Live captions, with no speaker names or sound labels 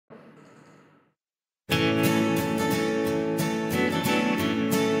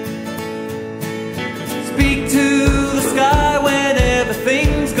Speak to the sky whenever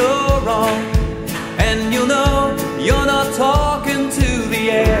things go wrong, and you'll know you're not talking to the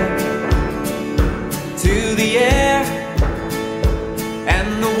air. To the air.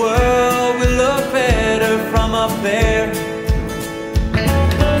 And the world will look better from up there.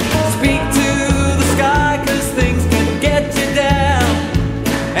 Speak to the sky, 'cause things can get you down,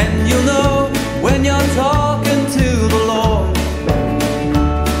 and you'll know when you're talking to the Lord.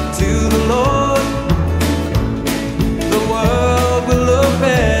 To the Lord. The world will look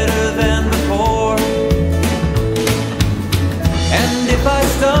better than before. And if I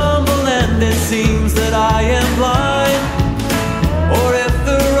stumble and it seems that I am blind, or if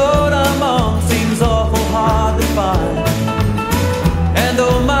the road I'm on seems awful hard to find, and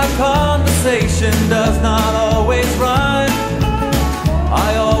though my conversation does not always rhyme, I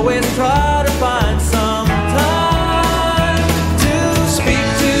always try to find some time to speak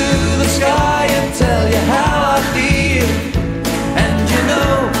to the sky and tell you how I feel. And you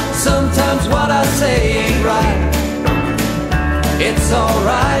know, sometimes what I say ain't right. It's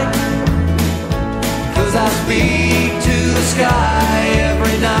alright, 'cause I speak to the sky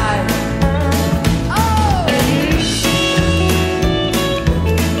every night.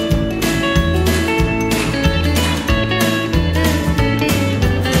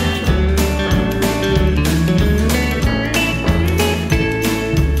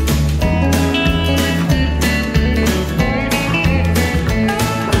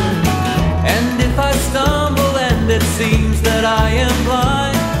 It seems that I am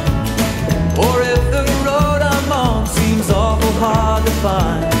blind, or if the road I'm on seems awful hard to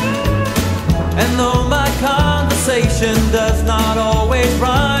find, and though my conversation does not always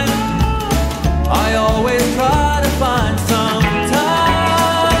rhyme, I always try to find some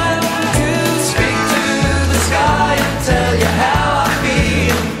time to speak to the sky and tell you how I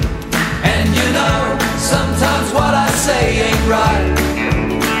feel. And you know, sometimes what I say ain't right.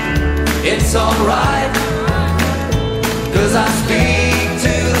 It's alright, 'cause I speak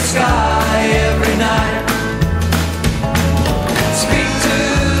to the sky every night. Speak to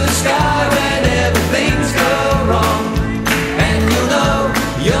the sky whenever things go wrong, and you'll know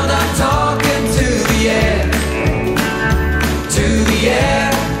you're not talking to the air. To the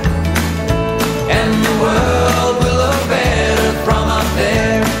air. And the world will look better from up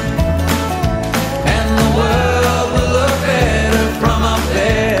there. And the world will look better from up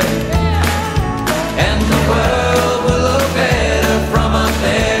there. And the world will look better from up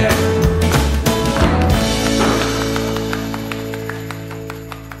there.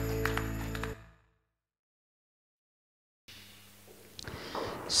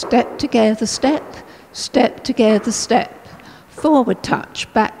 Step together, step, step together, step. Forward touch,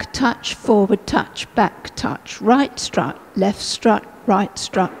 back touch, forward touch, back touch. Right strut, right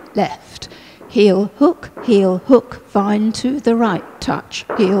strut, left. Heel hook, vine to the right touch.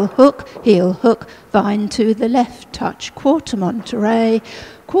 Heel hook, vine to the left touch. Quarter Monterey,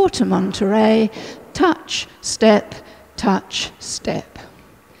 touch, step, step.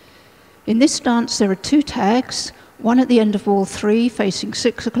 In this dance there are 2 tags, one at the end of wall 3 facing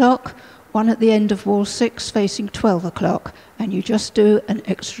 6 o'clock, one at the end of wall 6 facing 12 o'clock, and you just do an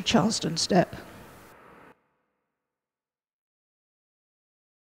extra Charleston step.